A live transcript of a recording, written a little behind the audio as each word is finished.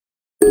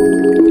Praise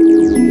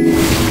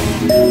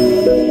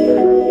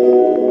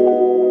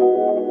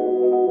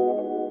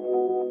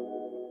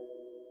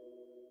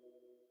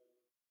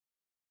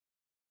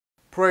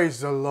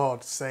the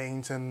Lord,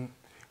 saints, and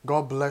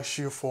God bless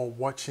you for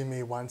watching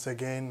me once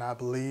again. I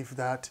believe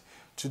that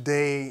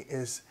today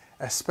is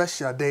a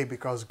special day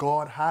because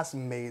God has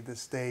made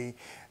this day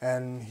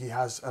and He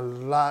has a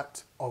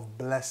lot of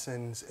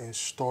blessings in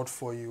store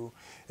for you.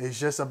 It's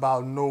just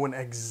about knowing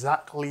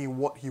exactly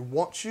what He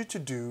wants you to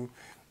do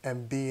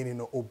and being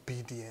in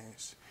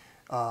obedience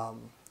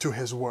to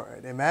His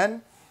word.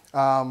 Amen.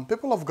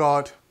 People of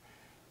God,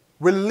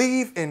 we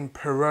live in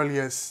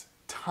perilous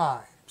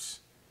times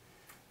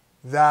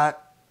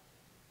that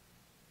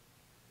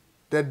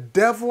the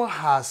devil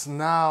has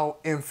now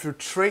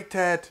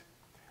infiltrated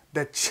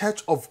the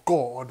church of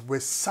God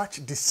with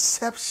such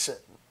deception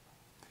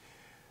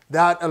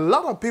that a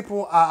lot of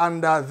people are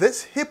under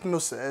this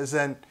hypnosis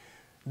and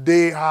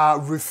they are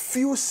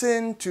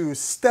refusing to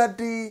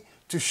study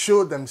to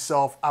show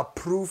themselves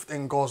approved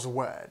in God's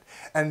word.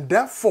 And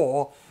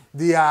therefore,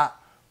 they are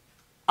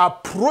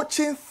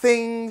approaching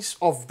things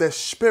of the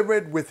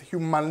spirit with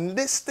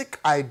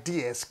humanistic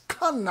ideas,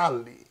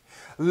 carnally,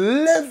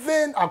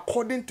 living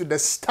according to the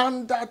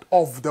standard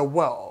of the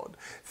world,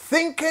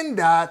 thinking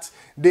that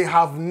they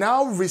have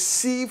now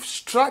received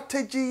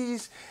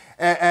strategies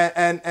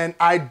and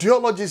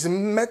ideologies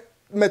and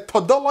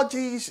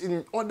methodologies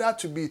in order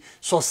to be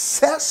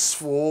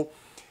successful,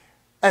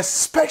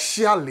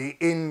 especially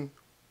in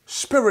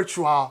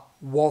spiritual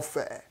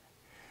warfare.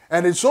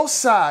 And it's so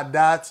sad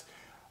that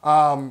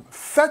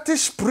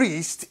fetish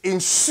priests in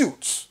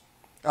suits,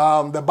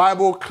 the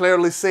Bible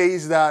clearly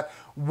says that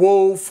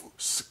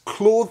wolves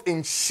clothed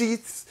in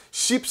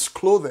sheep's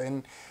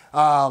clothing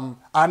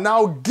are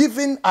now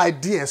giving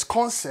ideas,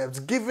 concepts,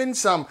 giving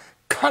some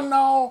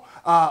carnal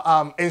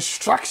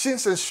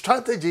instructions and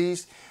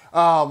strategies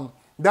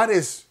that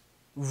is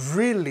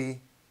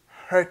really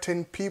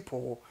hurting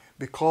people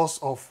because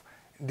of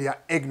their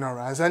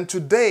ignorance. And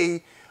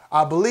today,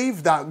 I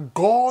believe that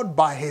God,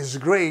 by His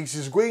grace,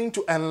 is going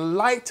to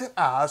enlighten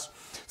us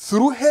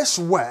through His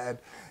word.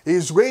 He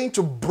is going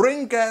to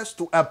bring us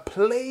to a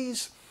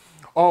place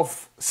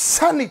of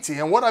sanity.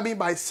 And what I mean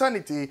by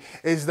sanity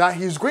is that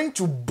He's going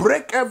to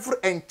break every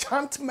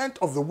enchantment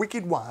of the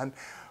wicked one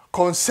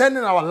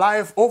concerning our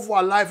life, over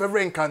our life,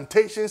 every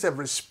incantations,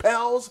 every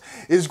spells.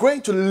 Is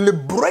going to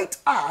liberate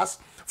us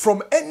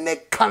from any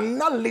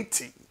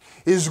carnality.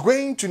 He's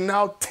going to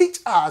now teach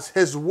us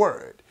His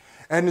word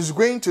and is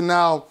going to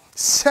now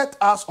set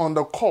us on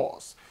the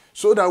course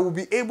so that we'll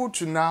be able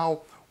to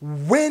now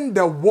win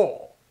the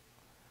war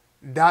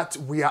that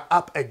we are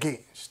up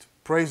against.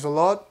 Praise the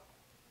Lord.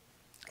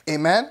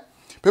 Amen.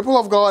 People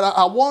of God,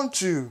 I want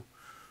to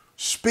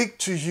speak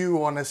to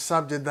you on a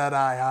subject that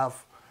I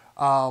have,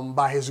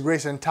 by His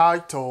grace,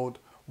 entitled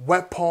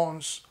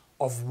Weapons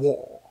of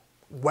War.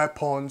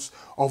 Weapons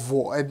of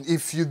War. And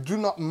if you do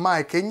not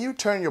mind, can you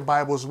turn your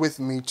Bibles with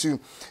me to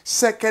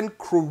 2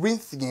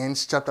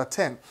 Corinthians chapter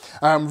 10.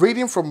 I'm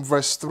reading from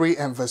verse 3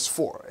 and verse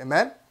 4.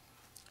 Amen.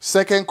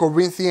 2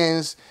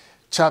 Corinthians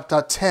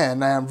chapter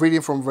 10, I am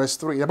reading from verse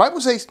 3. The Bible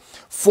says,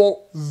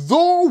 "For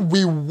though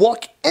we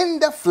walk in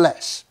the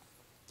flesh,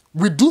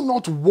 we do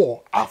not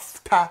war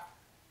after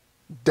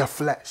the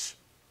flesh.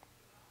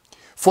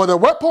 For the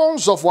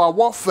weapons of our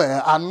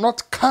warfare are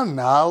not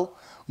carnal,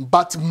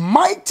 but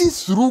mighty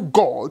through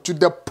God to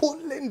the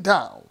pulling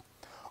down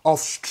of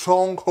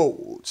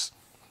strongholds."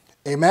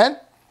 Amen.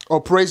 Oh,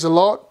 praise the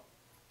Lord.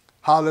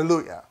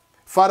 Hallelujah.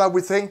 Father,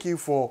 we thank you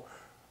for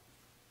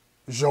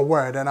your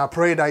word, and I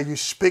pray that you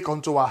speak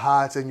unto our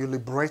hearts and you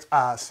liberate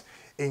us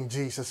in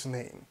Jesus'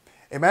 name.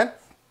 Amen.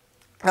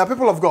 Now,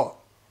 people of God,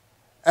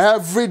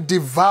 every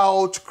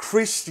devout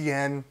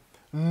Christian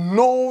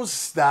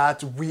knows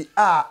that we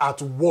are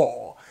at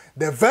war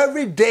the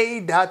very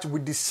day that we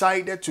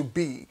decided to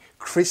be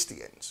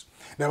Christians.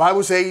 The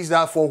Bible says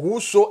that for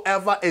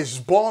whosoever is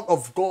born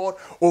of God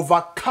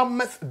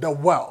overcometh the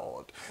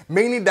world.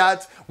 Meaning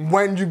that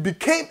when you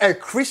became a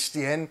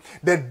Christian,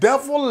 the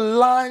devil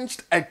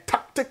launched a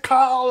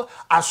tactical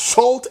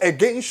assault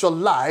against your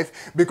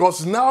life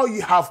because now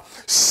you have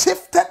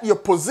shifted your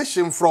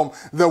position from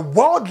the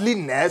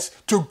worldliness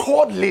to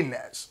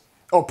godliness.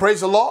 Oh,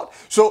 praise the Lord.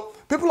 So,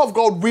 people of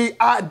God, we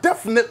are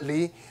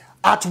definitely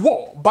at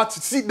war. But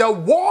see, the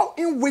war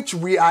in which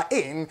we are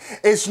in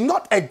is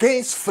not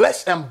against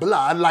flesh and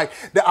blood, like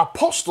the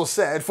apostle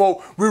said,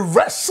 for we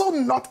wrestle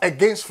not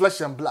against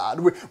flesh and blood.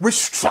 We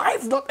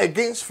strive not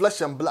against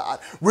flesh and blood.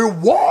 We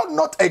war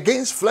not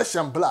against flesh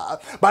and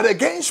blood, but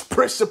against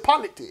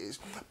principalities,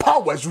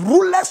 powers,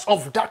 rulers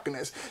of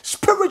darkness,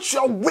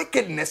 spiritual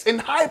wickedness in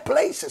high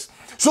places.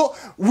 So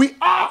we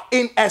are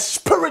in a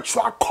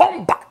spiritual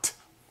combat.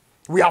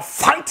 We are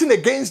fighting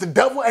against the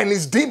devil and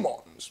his demons.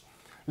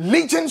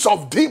 Legions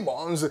of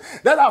demons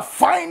that are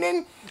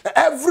finding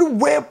every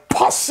way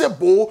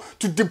possible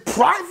to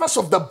deprive us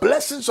of the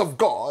blessings of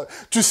God,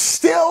 to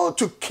steal,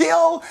 to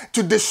kill,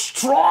 to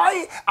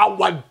destroy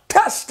our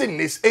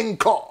destinies in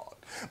God.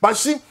 But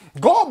see,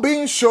 God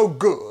being so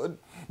good,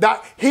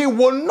 that he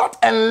will not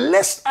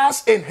enlist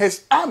us in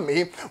his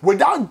army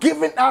without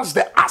giving us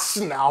the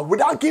arsenal,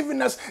 without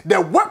giving us the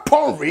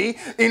weaponry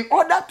in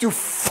order to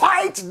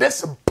fight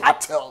this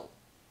battle.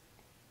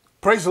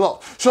 Praise the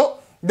Lord. So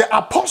the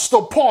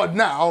Apostle Paul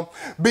now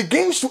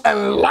begins to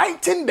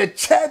enlighten the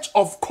church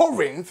of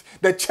Corinth,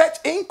 the church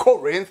in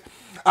Corinth,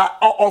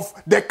 of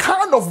the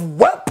kind of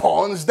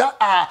weapons that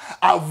are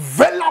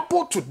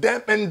available to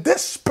them in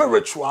this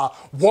spiritual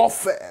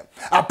warfare.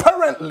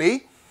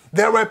 Apparently,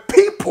 there were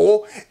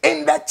people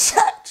in the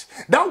church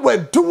that were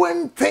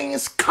doing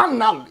things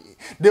carnally.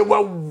 They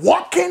were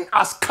walking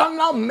as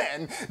carnal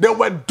men. They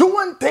were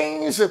doing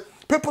things,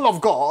 people of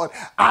God,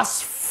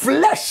 as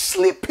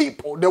fleshly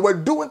people. They were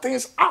doing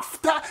things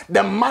after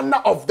the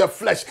manner of the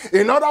flesh.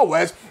 In other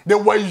words, they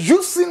were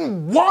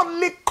using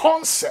worldly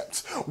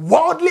concepts,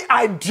 worldly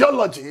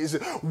ideologies,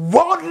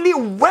 worldly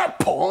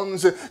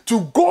weapons to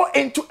go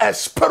into a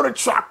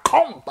spiritual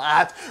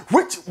combat,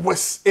 which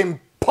was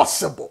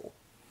impossible.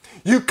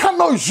 You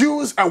cannot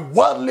use a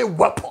worldly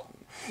weapon.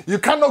 You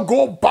cannot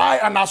go buy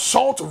an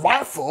assault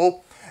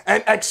rifle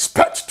and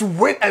expect to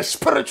win a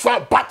spiritual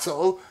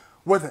battle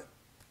with it.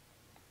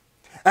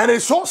 And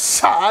it's so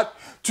sad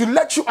to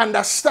let you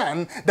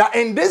understand that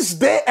in this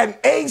day and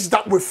age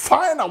that we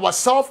find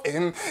ourselves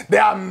in,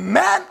 there are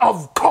men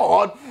of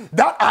God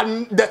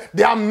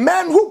there are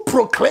men who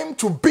proclaim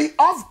to be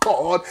of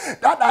God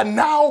that are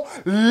now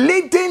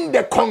leading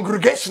the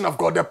congregation of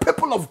God, the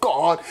people of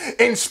God,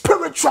 in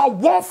spiritual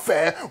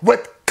warfare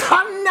with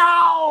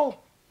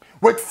carnal,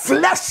 with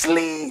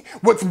fleshly,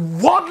 with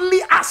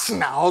worldly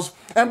arsenals.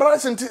 And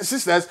brothers and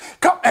sisters,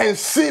 come and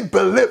see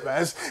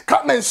believers,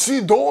 come and see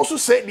those who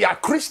say they are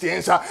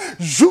Christians are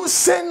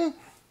using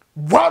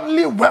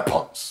worldly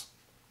weapons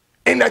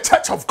in the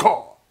church of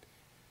God,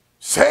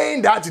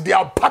 saying that they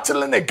are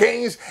battling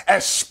against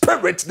a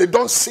spirit they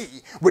don't see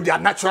with their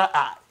natural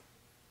eye.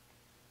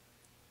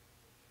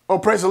 Oh,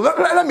 praise the Lord.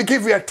 Let me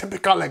give you a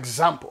typical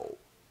example.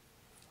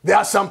 There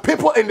are some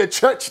people in the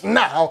church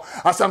now,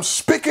 as I'm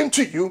speaking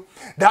to you,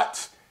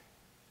 that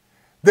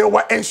they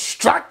were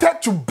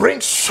instructed to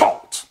bring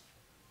salt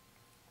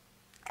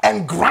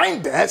and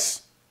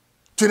grinders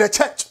to the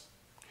church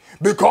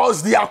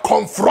because they are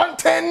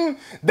confronting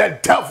the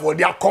devil.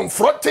 They are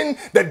confronting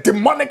the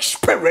demonic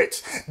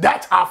spirits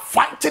that are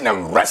fighting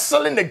and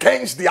wrestling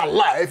against their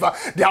life.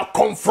 They are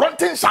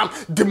confronting some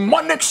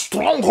demonic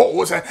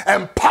strongholds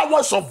and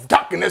powers of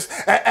darkness.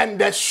 And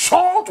the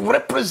sword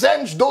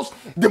represents those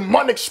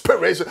demonic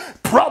spirits,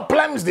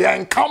 problems they are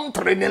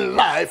encountering in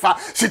life,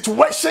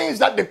 situations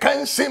that they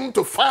can't seem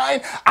to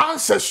find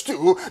answers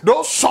to.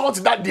 Those swords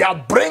that they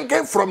are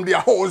bringing from their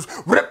homes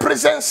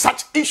represent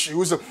such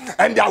issues,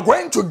 and they are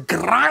going to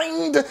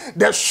grind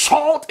the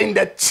salt in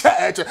the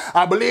church.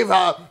 I believe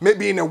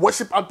maybe in a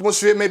worship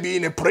atmosphere, maybe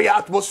in a prayer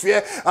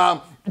atmosphere,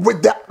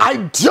 with the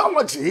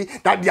ideology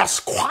that they are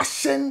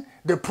squashing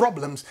the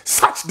problems.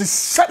 Such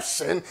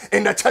deception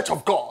in the church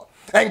of God.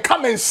 And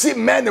come and see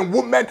men and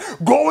women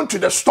going to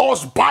the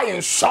stores,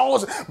 buying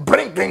saws,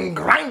 bringing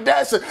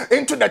grinders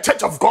into the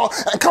church of God,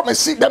 and come and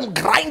see them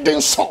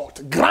grinding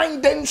salt,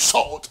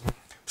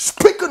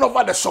 speaking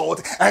over the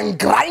salt and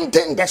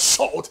grinding the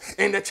salt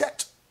in the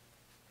church.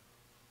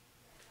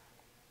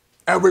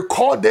 And we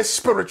call this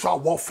spiritual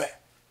warfare.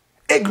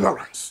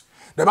 Ignorance.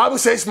 The Bible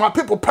says, my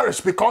people perish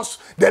because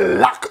they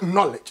lack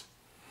knowledge.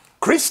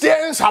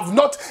 Christians have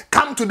not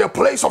come to the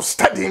place of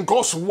studying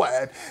God's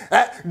word.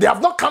 They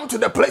have not come to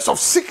the place of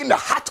seeking the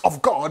heart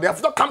of God. They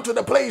have not come to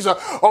the place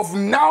of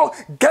now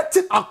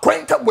getting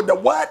acquainted with the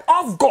word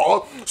of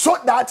God so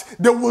that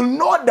they will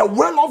know the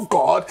will of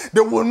God. They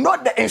will know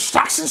the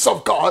instructions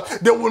of God.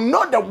 They will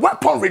know the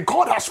weaponry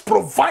God has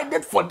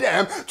provided for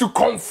them to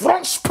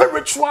confront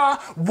spiritual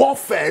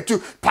warfare, to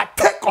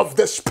partake of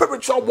the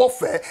spiritual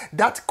warfare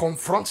that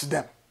confronts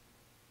them.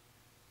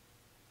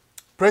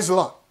 Praise the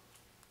Lord.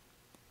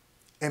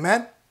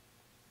 Amen.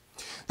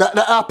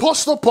 The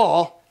Apostle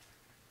Paul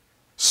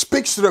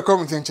speaks to the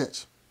Corinthian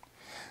church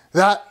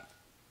that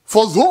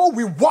for though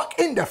we walk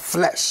in the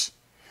flesh,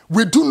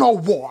 we do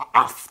not war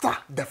after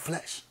the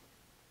flesh.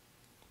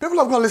 People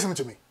of God, listen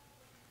to me.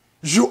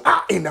 You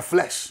are in the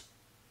flesh,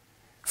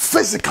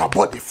 physical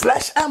body,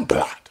 flesh and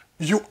blood.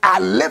 You are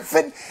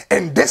living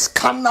in this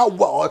carnal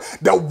world,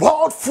 the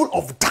world full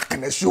of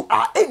darkness. You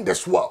are in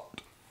this world.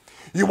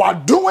 You are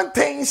doing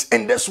things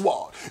in this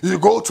world. You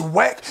go to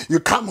work, you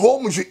come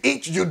home, you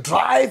eat, you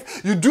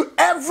drive, you do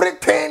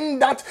everything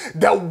that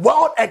the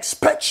world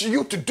expects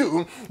you to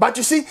do. But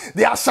you see,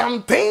 there are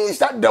some things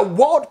that the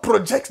world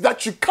projects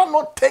that you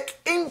cannot take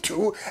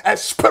into a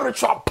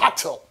spiritual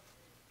battle.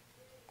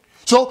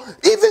 So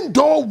even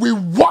though we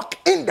walk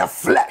in the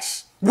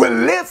flesh, we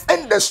live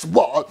in this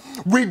world,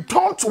 we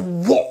don't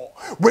war,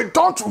 we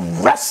don't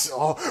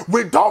wrestle,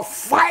 we don't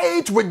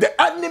fight with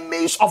the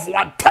enemies of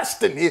our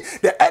destiny,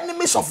 the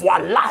enemies of our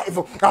life,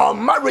 our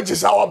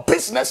marriages, our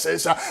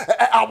businesses,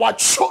 our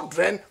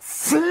children,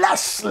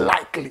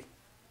 flesh-likely.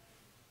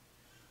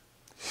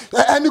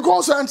 And it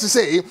goes on to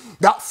say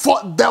that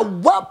for the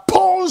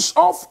weapons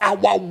of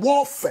our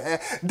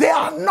warfare, they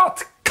are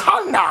not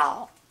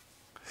carnal.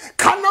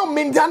 Carnal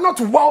means they are not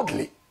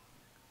worldly.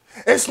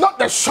 It's not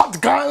the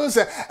shotguns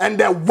and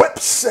the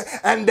whips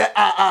and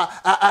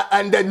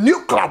the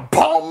nuclear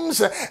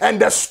bombs and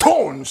the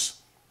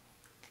stones.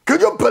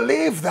 Could you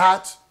believe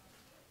that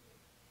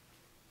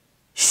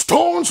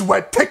stones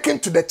were taken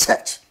to the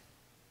church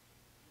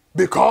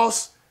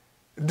because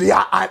they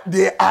are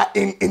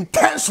in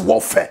intense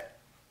warfare?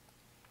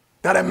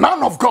 That a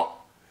man of God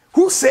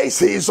who says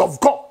he is of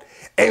God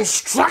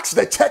instructs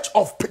the church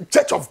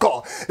of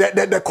God,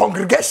 the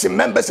congregation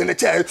members in the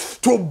church,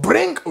 to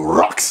bring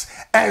rocks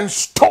and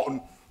stone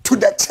to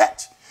the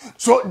church.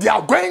 So they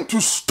are going to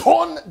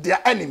stone their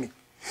enemy.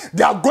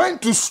 They are going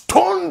to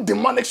stone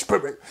demonic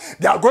spirit.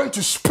 They are going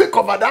to speak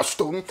over that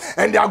stone,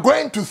 and they are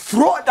going to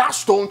throw that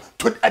stone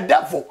to a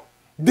devil.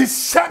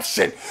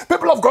 Deception.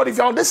 People of God, if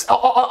you're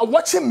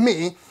watching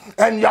me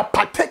and you're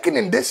partaking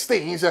in these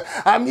things,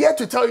 I'm here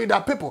to tell you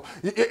that people,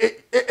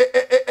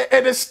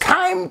 it is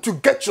time to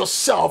get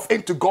yourself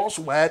into God's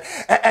word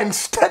and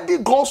study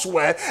God's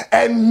word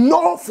and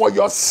know for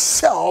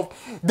yourself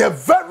the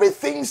very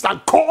things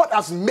that God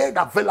has made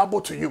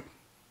available to you.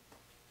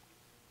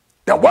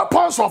 The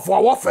weapons of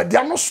our warfare, they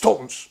are not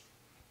stones.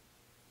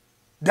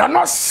 They are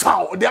not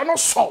salt. They are not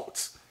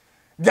salt.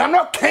 They are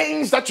not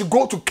canes that you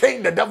go to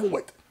cane the devil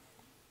with.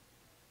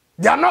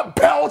 They are not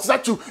belts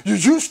that you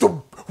use to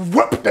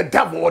whip the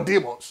devil or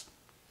demons.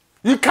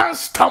 You can't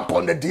stamp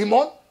on the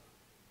demon.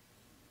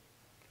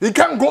 You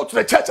can't go to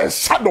the church and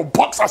shadow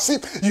box as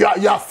if you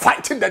are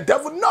fighting the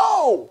devil.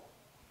 No.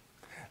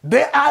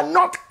 They are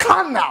not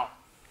carnal.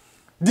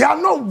 They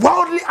are not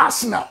worldly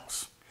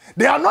arsenals.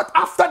 They are not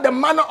after the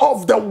manner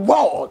of the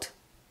world.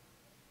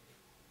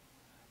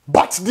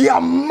 But they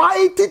are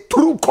mighty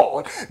through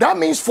God. That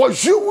means for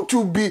you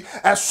to be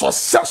a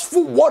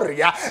successful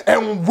warrior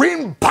and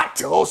win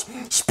battles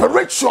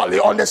spiritually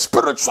on the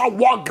spiritual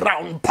war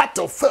ground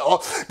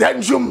battlefield,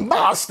 then you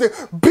must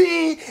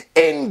be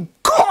in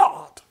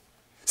God.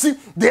 See,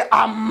 they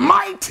are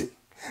mighty.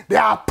 They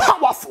are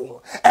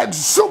powerful,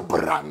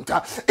 exuberant,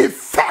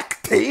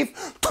 effective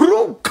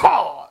through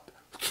God.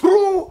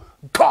 Through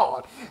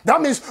God.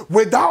 That means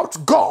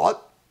without God,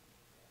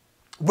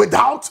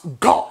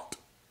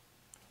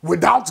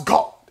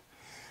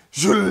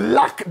 you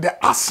lack the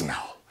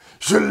arsenal,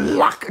 you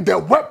lack the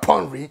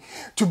weaponry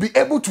to be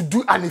able to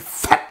do an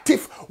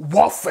effective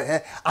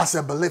warfare as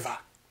a believer,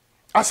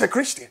 as a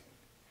Christian.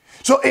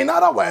 So in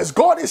other words,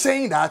 God is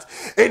saying that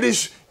it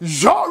is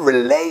your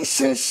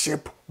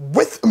relationship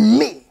with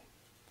me,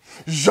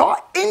 your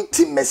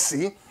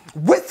intimacy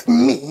with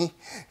me,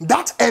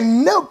 that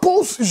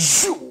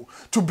enables you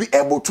to be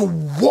able to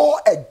war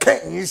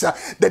against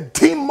the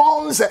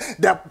demons,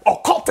 the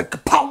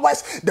occultic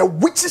powers, the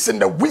witches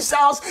and the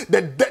wizards,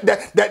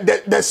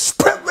 the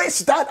spirits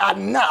that are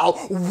now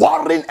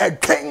warring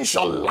against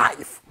your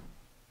life.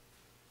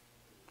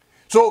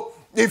 So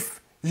if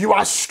you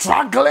are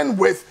struggling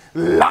with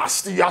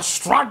lust, you are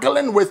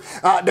struggling with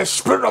the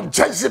spirit of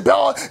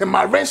Jezebel, the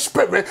marine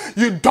spirit,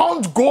 you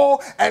don't go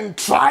and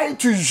try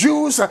to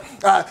use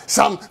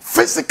some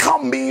physical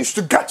means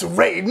to get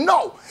rid.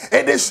 No,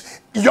 it is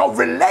your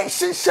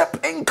relationship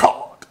in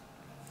God,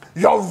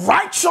 your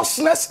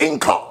righteousness in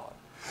God,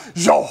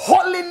 your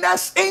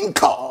holiness in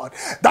God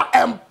that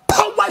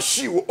empowers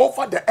you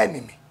over the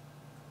enemy.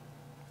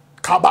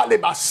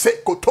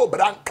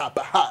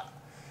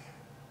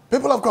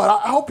 People of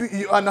God, I hope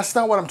you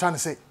understand what I'm trying to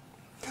say.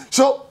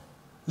 So,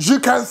 you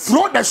can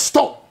throw the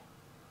stone.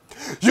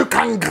 You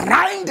can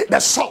grind the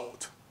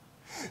salt.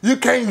 You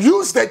can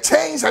use the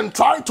chains and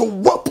try to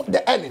whip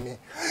the enemy.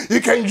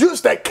 You can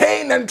use the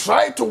cane and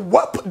try to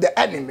whip the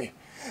enemy.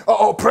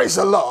 Oh, praise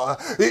the Lord.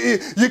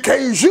 You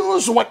can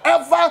use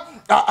whatever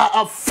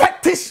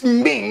fetish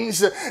means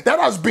that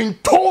has been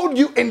told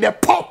you in the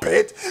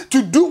pulpit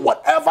to do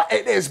whatever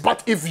it is.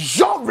 But if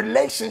your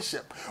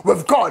relationship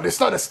with God is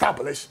not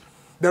established,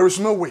 there is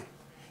no way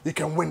you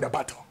can win the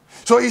battle.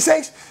 So he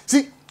says,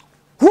 see,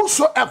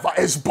 whosoever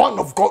is born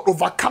of God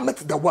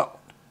overcometh the world.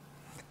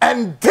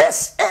 And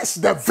this is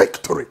the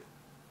victory.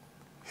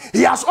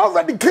 He has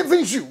already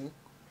given you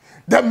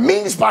the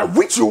means by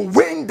which you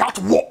win that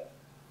war.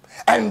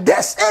 And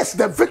this is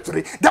the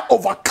victory that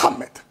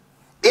overcometh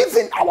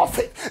even our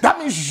faith. That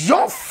means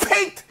your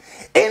faith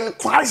in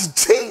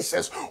Christ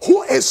Jesus,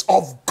 who is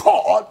of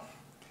God,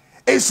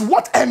 is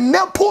what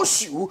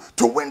enables you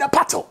to win the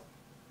battle.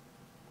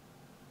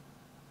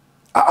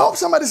 I hope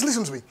somebody's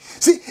listening to me.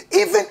 See,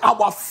 even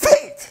our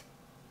faith.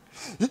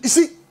 You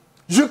see,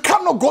 you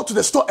cannot go to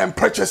the store and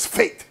purchase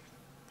faith.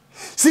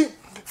 See,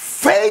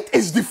 faith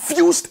is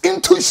diffused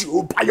into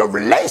you by your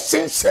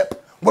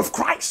relationship with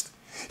Christ.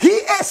 He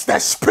is the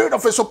spirit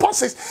of his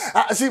apostles.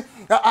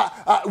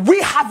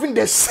 We having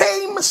the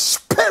same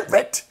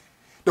spirit,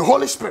 the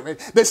Holy Spirit,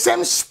 the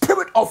same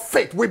spirit of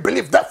faith. We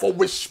believe, therefore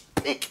we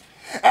speak.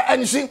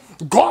 And you see,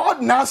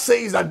 God now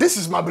says that this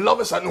is my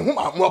beloved son in whom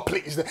I'm well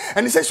pleased.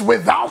 And he says,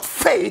 without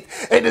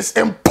faith, it is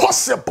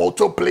impossible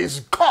to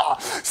please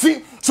God.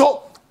 See,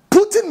 so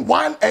put putting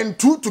 1 and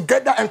 2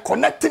 together and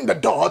connecting the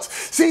dots,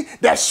 see,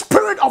 the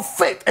spirit of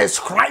faith is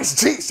Christ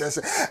Jesus.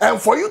 And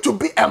for you to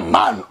be a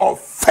man of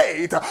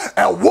faith,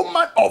 a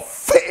woman of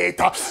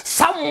faith,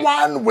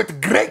 someone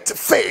with great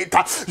faith,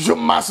 you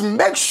must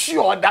make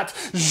sure that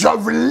your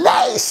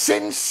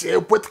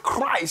relationship with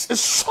Christ is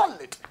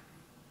solid.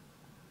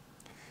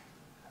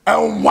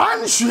 And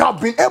once you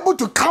have been able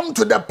to come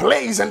to the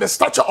place and the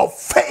stature of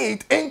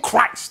faith in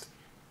Christ,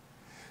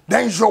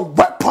 then your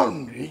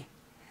weaponry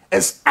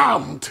is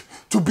armed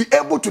to be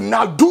able to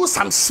now do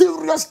some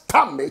serious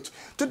damage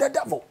to the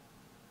devil.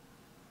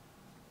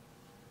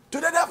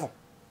 To the devil.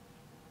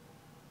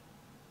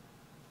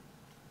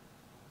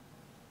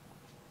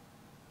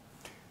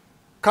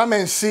 Come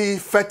and see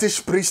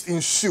fetish priests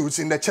in suits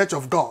in the church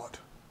of God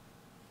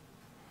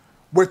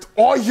with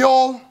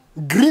oil,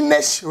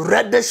 greenish,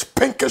 reddish,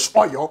 pinkish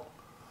oil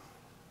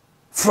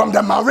from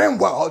the marine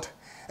world,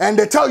 and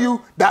they tell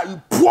you that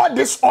you pour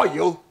this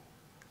oil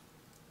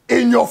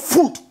in your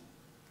food,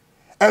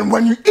 and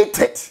when you eat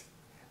it,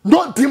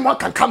 no demon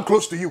can come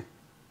close to you.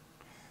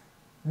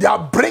 They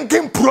are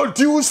bringing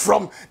produce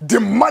from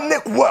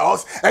demonic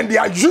worlds, and they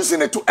are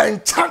using it to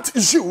enchant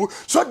you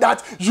so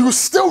that you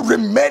still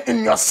remain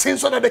in your sin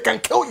so that they can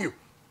kill you.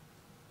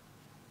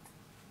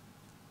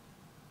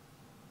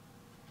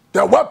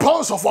 The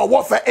weapons of our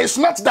warfare is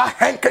not that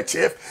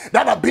handkerchief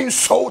that are being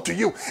sold to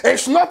you.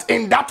 It's not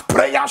in that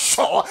prayer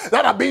shawl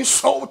that are being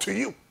sold to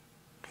you.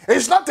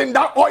 It's not in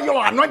that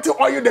oil, anointing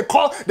oil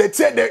they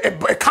say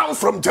it comes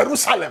from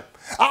Jerusalem.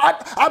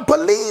 I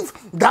believe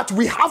that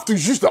we have to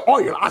use the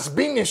oil as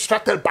being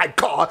instructed by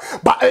God,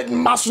 but it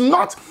must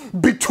not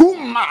be too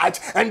much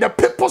and the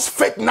people's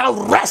faith now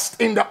rests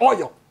in the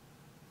oil.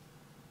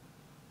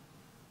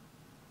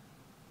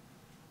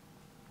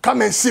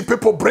 Come and see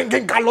people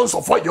bringing gallons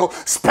of oil,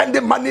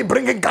 spending money,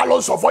 bringing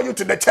gallons of oil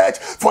to the church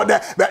for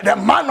the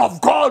man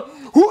of God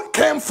who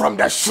came from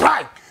the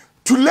shrine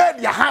to lay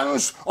their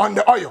hands on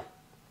the oil.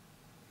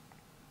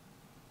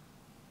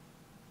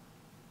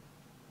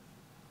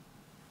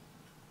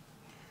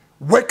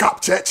 Wake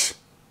up, church.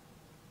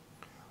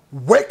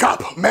 Wake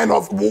up, men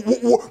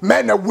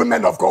and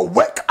women of God.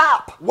 Wake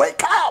up.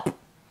 Wake up.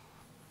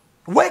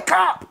 Wake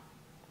up.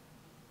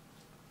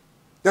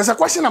 There's a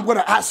question I'm going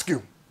to ask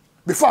you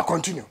before I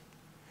continue.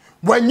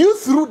 When you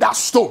threw that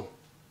stone,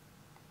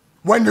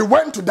 when you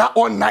went to that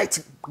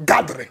all-night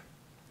gathering,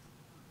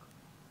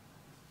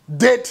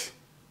 did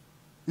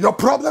your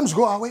problems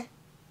go away?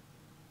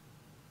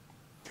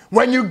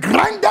 When you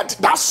grinded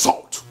that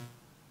salt,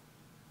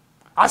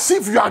 as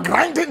if you are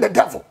grinding the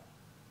devil,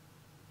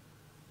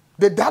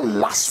 did that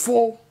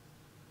lustful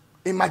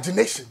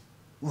imagination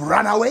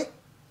run away?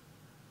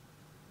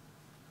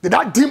 Did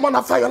that demon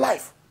after your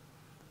life,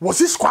 was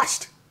he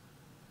squashed?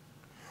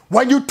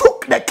 When you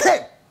took the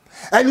cane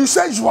and you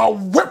said you are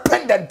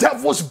whipping the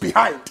devils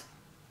behind,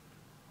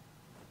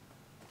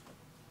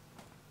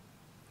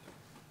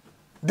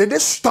 did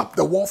it stop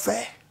the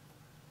warfare?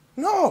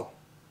 No.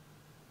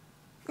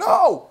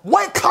 No.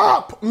 Wake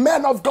up,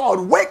 men of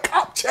God. Wake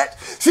up, church.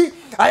 See,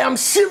 I am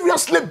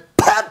seriously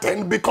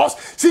burdened because,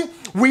 see,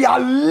 we are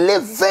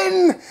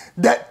living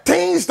the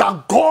things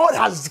that God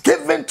has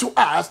given to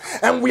us,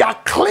 and we are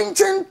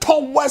clinging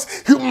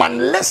towards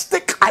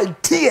humanistic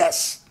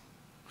ideas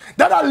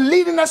that are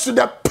leading us to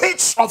the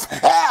pits of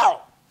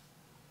hell.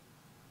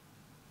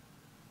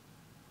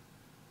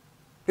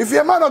 If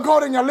you're a man of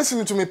God and you're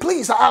listening to me,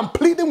 please, I am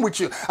pleading with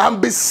you.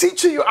 I'm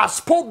beseeching you as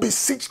Paul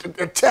beseeched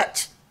the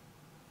church.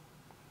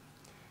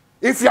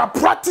 If you are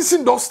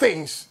practicing those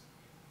things,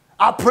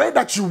 I pray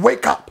that you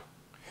wake up,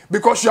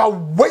 because you are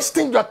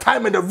wasting your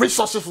time and the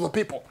resources of the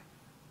people.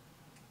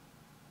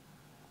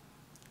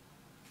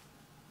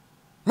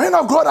 Men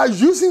of God are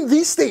using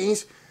these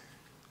things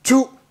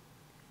to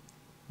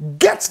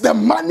get the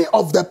money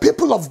of the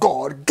people of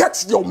God.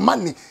 Get your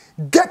money.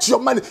 Get your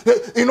money.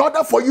 In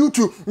order for you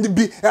to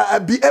be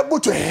able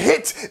to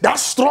hit that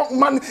strong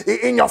man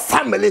in your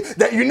family,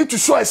 that you need to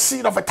sow a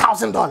seed of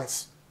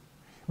 $1,000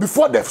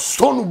 before the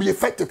stone will be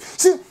effective.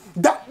 See,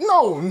 that,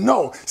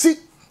 no. See,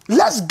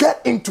 let's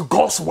get into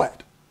God's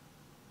word.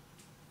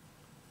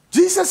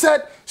 Jesus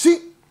said, see,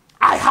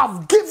 I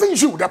have given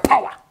you the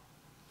power.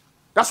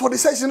 That's what he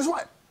says in his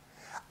word.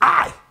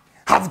 I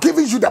have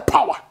given you the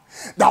power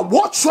that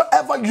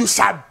whatsoever you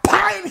shall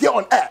bind here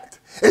on earth,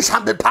 it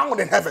shall be bound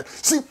in heaven.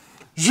 See,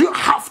 you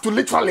have to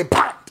literally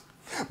bind.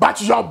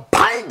 But your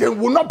binding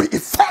will not be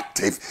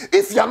effective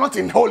if you are not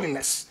in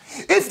holiness,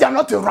 if you are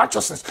not in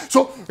righteousness.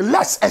 So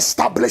let's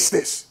establish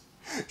this.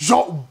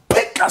 Your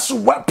biggest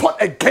weapon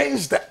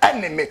against the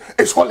enemy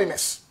is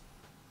holiness.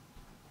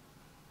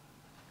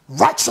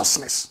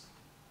 Righteousness.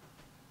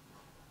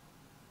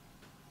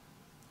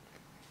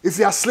 If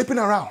you are sleeping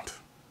around,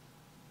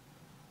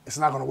 it's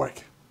not going to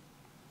work.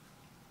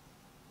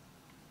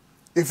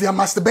 If you are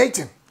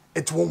masturbating,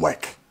 it won't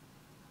work.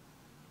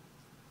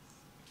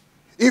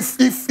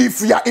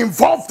 If you are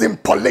involved in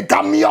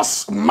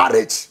polygamous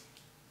marriage,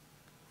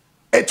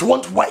 it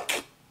won't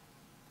work.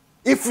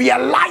 If you are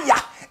a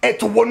liar,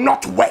 it will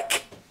not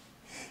work.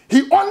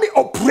 He only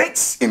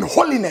operates in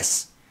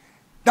holiness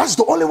That's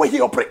the only way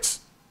he operates.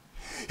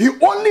 He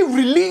only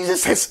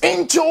releases his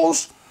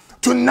angels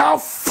to now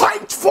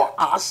fight for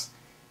us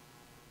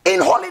in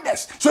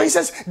holiness. So he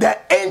says, the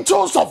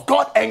angels of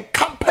God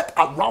encamped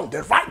around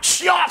the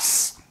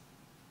righteous.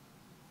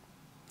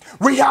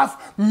 We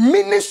have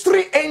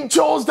ministry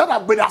angels that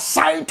have been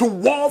assigned to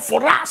war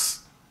for us.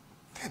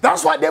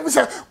 That's why David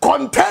said,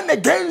 contend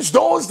against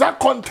those that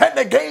contend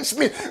against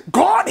me.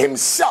 God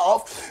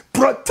himself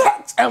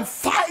protects and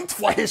fights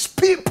for his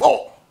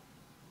people.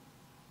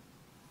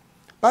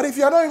 But if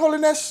you are not in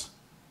holiness,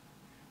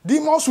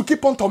 demons will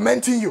keep on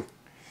tormenting you.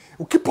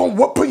 Will keep on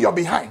whooping your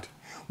behind.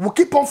 Will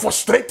keep on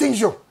frustrating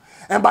you.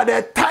 And by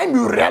the time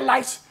you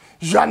realize,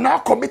 you are now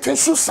committing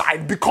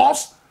suicide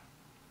because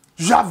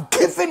you have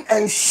given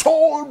and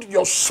sold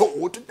your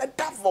soul to the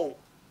devil.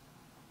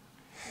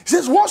 He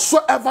says,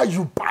 whatsoever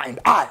you bind,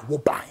 I will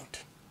bind.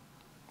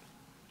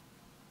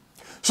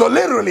 So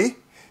literally,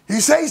 he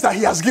says that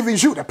he has given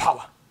you the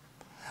power.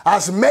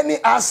 As many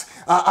as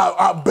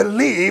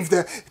believed,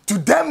 to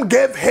them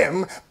gave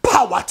him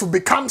power to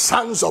become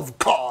sons of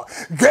God,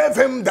 gave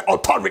him the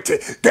authority,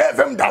 gave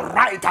him the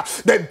right.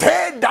 The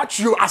day that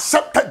you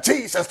accepted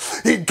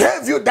Jesus, he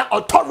gave you the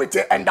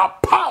authority and the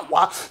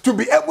power to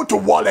be able to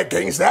war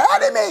against the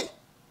enemy.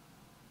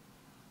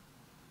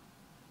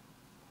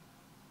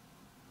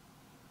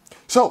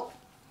 So,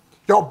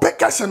 your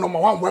biggest and number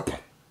one weapon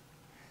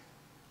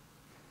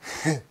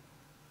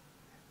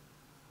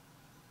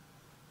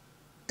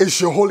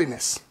is your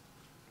holiness.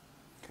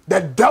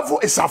 The devil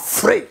is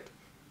afraid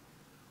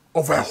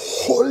of a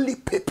holy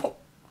people,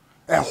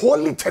 a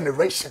holy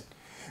generation.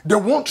 They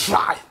won't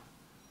try.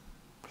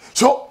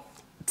 So,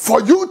 for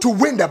you to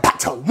win the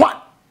battle, one,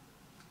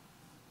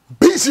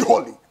 be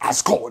holy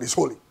as God is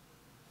holy.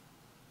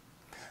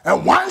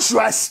 And once you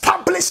are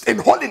established in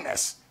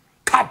holiness,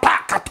 the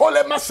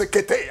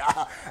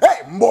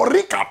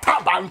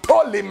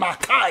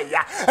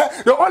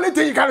only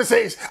thing you can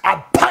say is,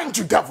 I bind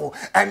you, devil.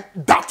 And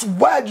that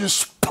word you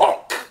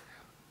spoke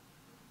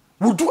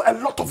will do a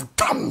lot of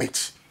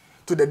damage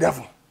to the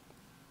devil.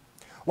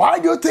 Why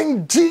do you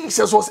think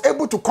Jesus was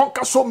able to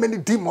conquer so many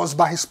demons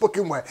by his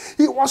spoken word?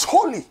 He was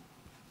holy.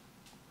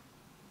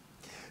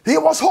 He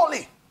was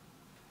holy.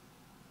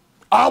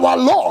 Our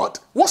Lord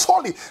was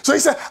holy. So he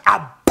said,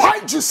 I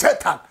bind you,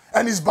 Satan,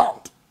 and he's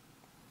bound.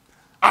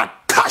 I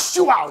cast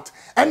you out,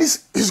 and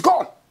he's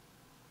gone.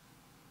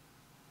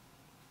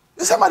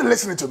 Is somebody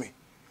listening to me?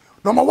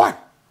 Number one,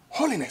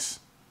 holiness.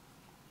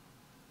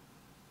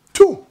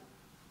 Two,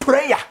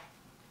 prayer.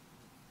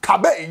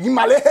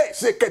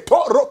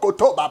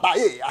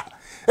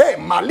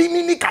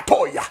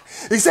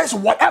 He says,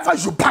 whatever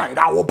you bind,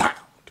 I will bind.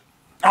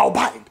 I will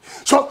bind.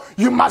 So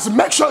you must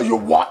make sure you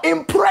walk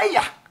in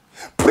prayer.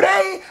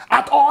 Pray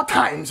at all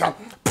times.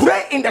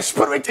 Pray in the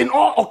spirit in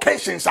all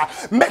occasions.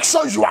 Make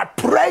sure you are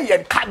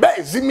praying.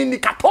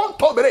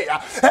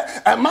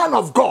 A man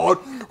of God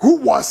who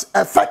was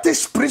a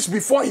fetish priest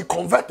before he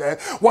converted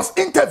was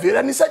interviewed,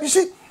 and he said, you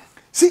see,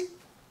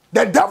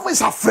 the devil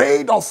is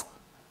afraid of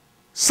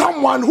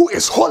someone who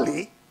is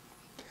holy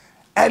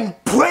and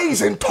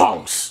prays in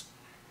tongues.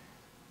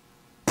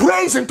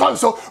 Prays in tongues.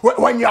 So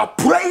when you are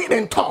praying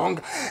in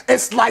tongue,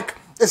 it's like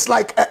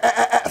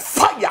a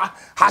fire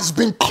has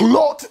been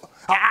clothed.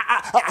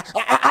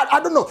 I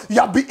don't know.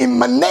 You have been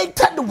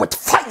emanated with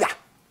fire,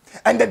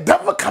 and the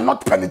devil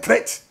cannot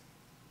penetrate.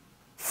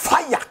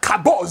 Fire,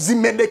 kabo,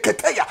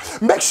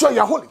 zimeneketeya. Make sure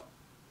you're holy,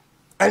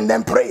 and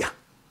then prayer.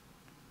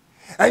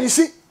 And you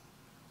see,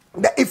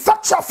 the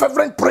effectual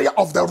fervent prayer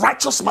of the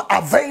righteous man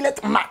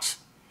availeth much.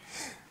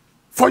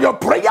 For your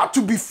prayer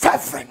to be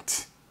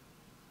fervent,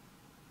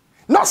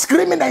 not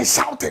screaming and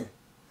shouting,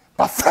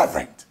 but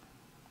fervent.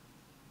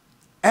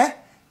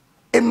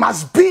 It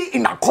must be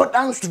in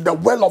accordance to the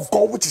will of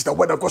God, which is the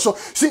word of God. So,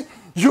 see,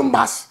 you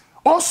must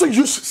also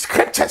use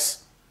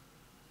scriptures.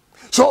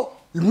 So,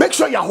 you make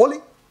sure you're holy.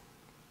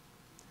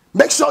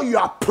 Make sure you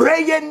are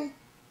praying.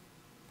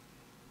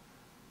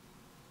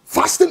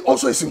 Fasting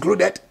also is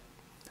included.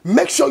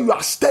 Make sure you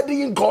are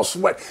studying God's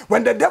word.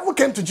 When the devil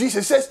came to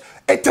Jesus, he says,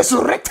 it is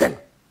written.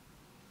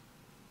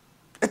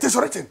 It is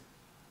written.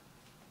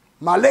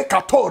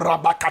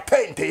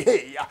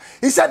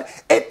 He said,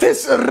 it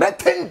is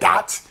written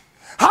that.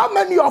 How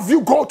many of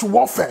you go to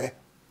warfare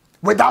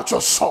without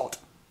your sword?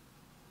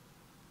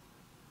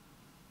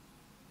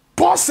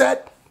 Paul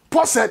said,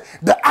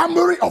 the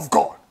armory of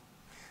God,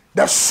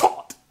 the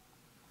sword.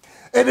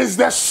 It is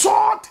the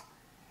sword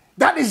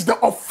that is the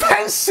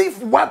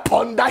offensive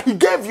weapon that he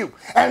gave you.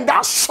 And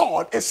that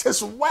sword is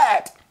his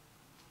word.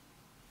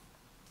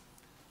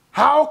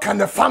 How can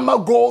a farmer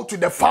go to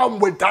the farm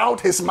without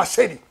his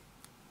machete?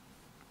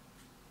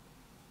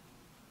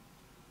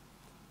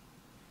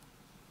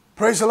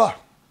 Praise the Lord.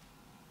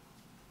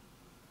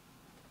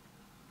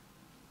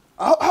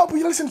 I hope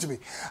you listen to me.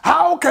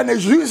 How can a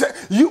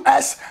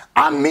U.S.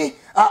 Army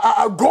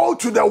go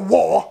to the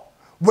war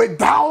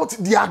without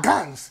their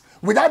guns,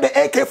 without the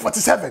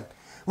AK-47,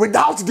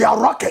 without their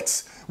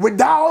rockets,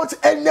 without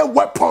any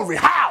weaponry?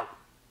 How?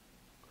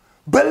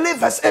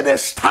 Believers, it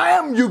is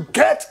time you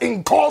get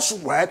in God's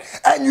word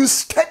and you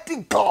study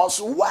God's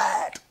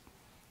word.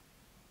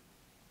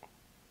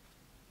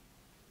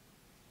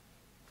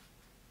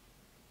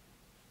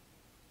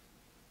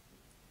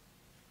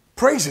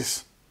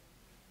 Praises.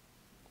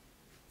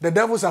 The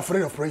devil's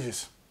afraid of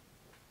praises.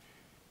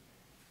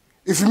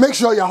 If you make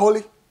sure you're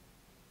holy,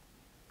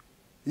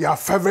 you have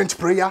fervent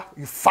prayer,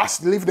 you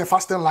fast, live the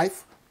fasting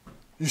life,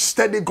 you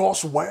study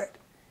God's word,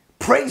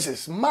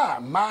 praises, my.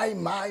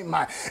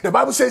 The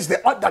Bible says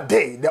the other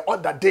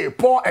day,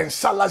 Paul and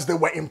Silas, they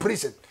were in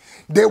prison.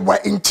 They were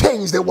in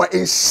chains, they were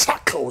in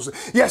shackles.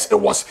 Yes, it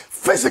was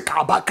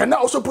physical, but can I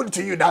also put it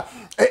to you that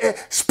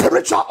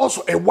spiritual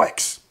also it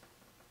works.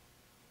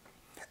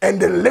 And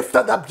they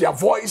lifted up their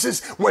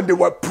voices when they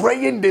were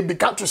praying. They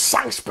began to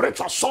sing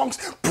spiritual songs,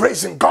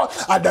 praising God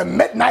at the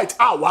midnight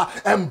hour.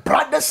 And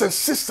brothers and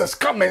sisters,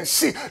 come and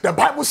see. The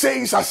Bible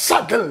says that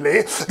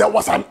suddenly there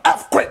was an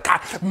earthquake.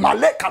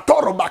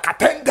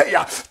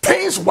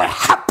 Things were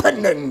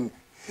happening.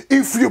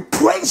 If you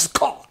praise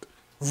God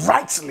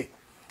rightly.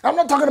 I'm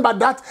not talking about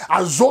that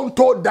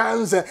azonto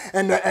dance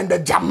and the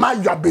jama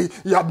you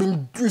have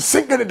been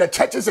singing in the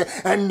churches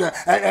and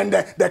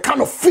the kind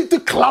of fitty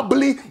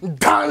clubbly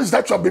dance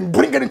that you have been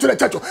bringing into the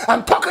church.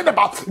 I'm talking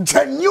about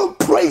genuine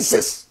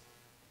praises.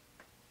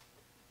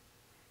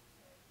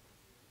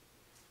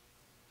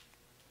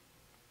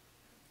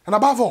 And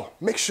above all,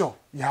 make sure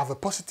you have a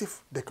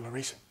positive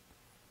declaration.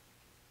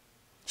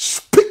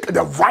 Speak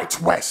the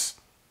right words.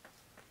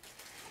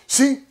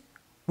 See,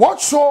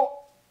 whatsoever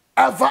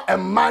a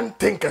man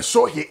thinketh,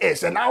 so he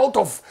is. And out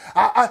of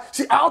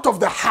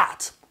the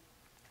heart,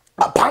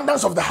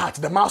 abundance of the heart,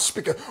 the mouth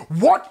speaketh.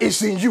 What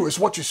is in you is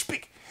what you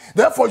speak.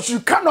 Therefore, you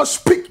cannot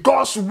speak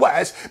God's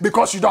words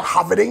because you don't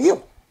have it in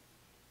you.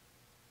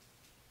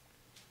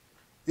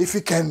 If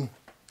you can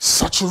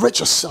saturate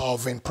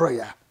yourself in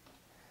prayer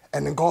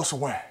and in God's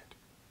word,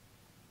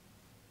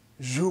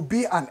 you'll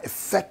be an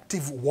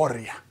effective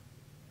warrior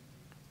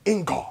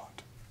in God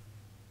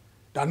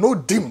that no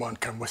demon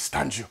can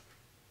withstand you.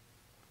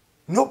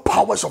 No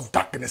powers of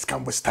darkness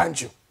can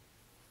withstand you.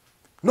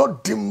 No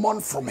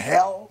demon from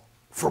hell,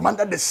 from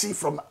under the sea,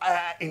 from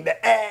in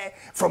the air,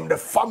 from the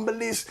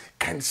families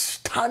can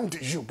stand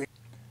you.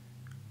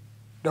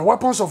 The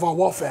weapons of our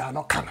warfare are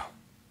not carnal.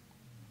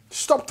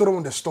 Stop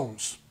throwing the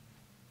stones.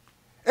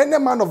 Any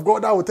man of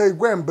God that will tell you,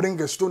 go and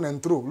bring a stone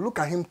and throw, look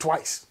at him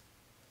twice.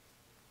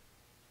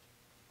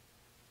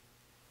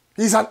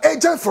 He's an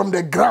agent from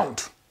the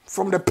ground,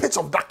 from the pits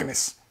of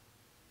darkness.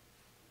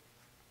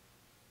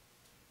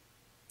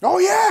 Oh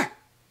yeah.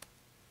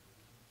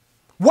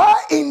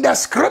 Why in the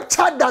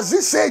scripture does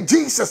it say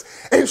Jesus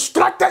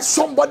instructed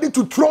somebody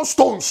to throw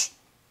stones?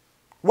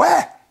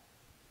 Where?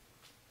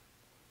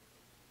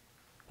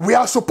 We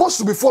are supposed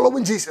to be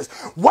following Jesus.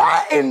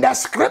 Why in the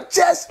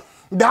scriptures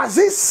does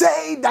it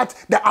say that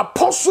the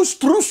apostles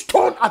threw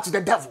stone at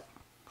the devil?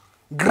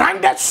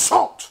 Grinded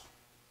salt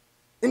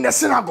in the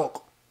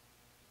synagogue.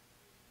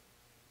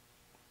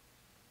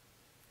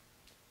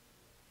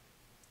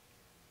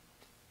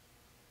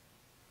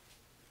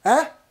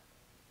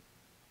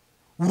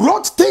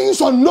 Wrote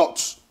things on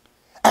notes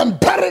and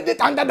buried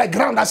it under the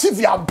ground as if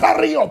you are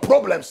burying your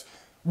problems.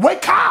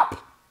 Wake up!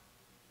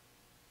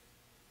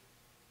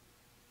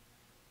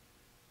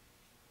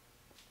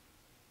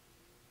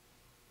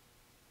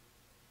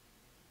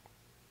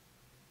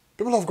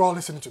 People of God,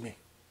 listen to me.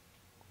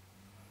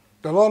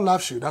 The Lord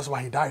loves you. That's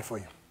why he died for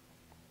you.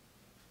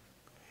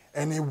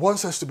 And he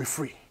wants us to be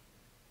free.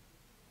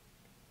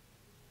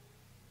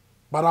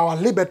 But our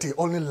liberty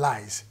only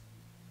lies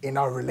in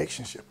our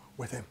relationship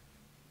with him.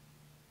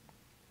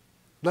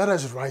 Let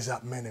us rise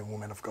up, men and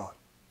women of God,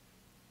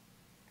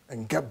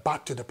 and get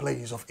back to the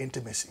place of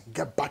intimacy.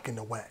 Get back in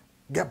the word.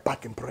 Get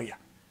back in prayer.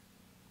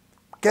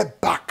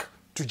 Get back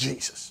to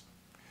Jesus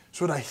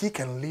so that he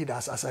can lead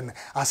us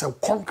as a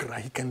conqueror.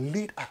 He can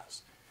lead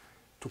us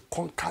to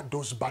conquer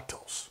those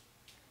battles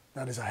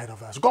that is ahead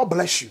of us. God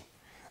bless you.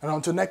 And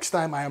until next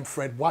time, I am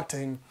Fred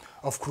Boateng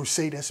of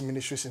Crusaders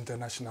Ministries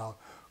International,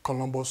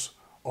 Columbus,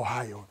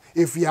 Ohio.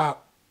 If you are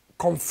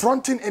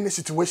confronting any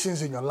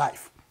situations in your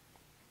life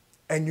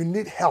and you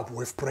need help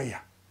with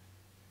prayer,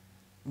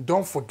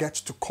 don't forget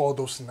to call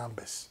those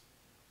numbers.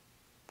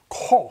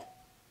 Call.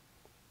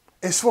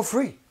 It's for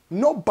free.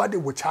 Nobody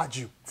will charge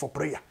you for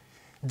prayer.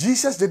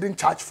 Jesus didn't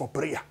charge for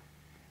prayer.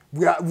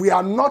 We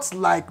are not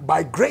like,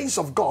 by grace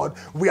of God,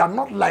 we are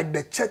not like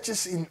the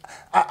churches in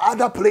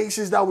other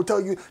places that will tell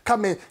you,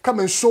 come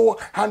and sow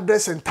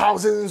hundreds and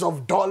thousands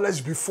of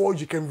dollars before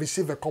you can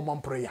receive a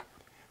common prayer.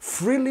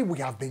 Freely we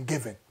have been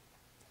given,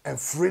 and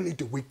freely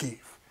do we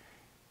give,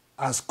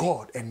 as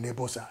God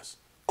enables us.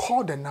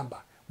 Call the number.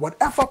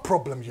 Whatever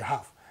problem you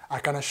have, I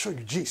can assure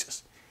you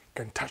Jesus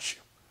can touch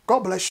you. God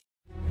bless you.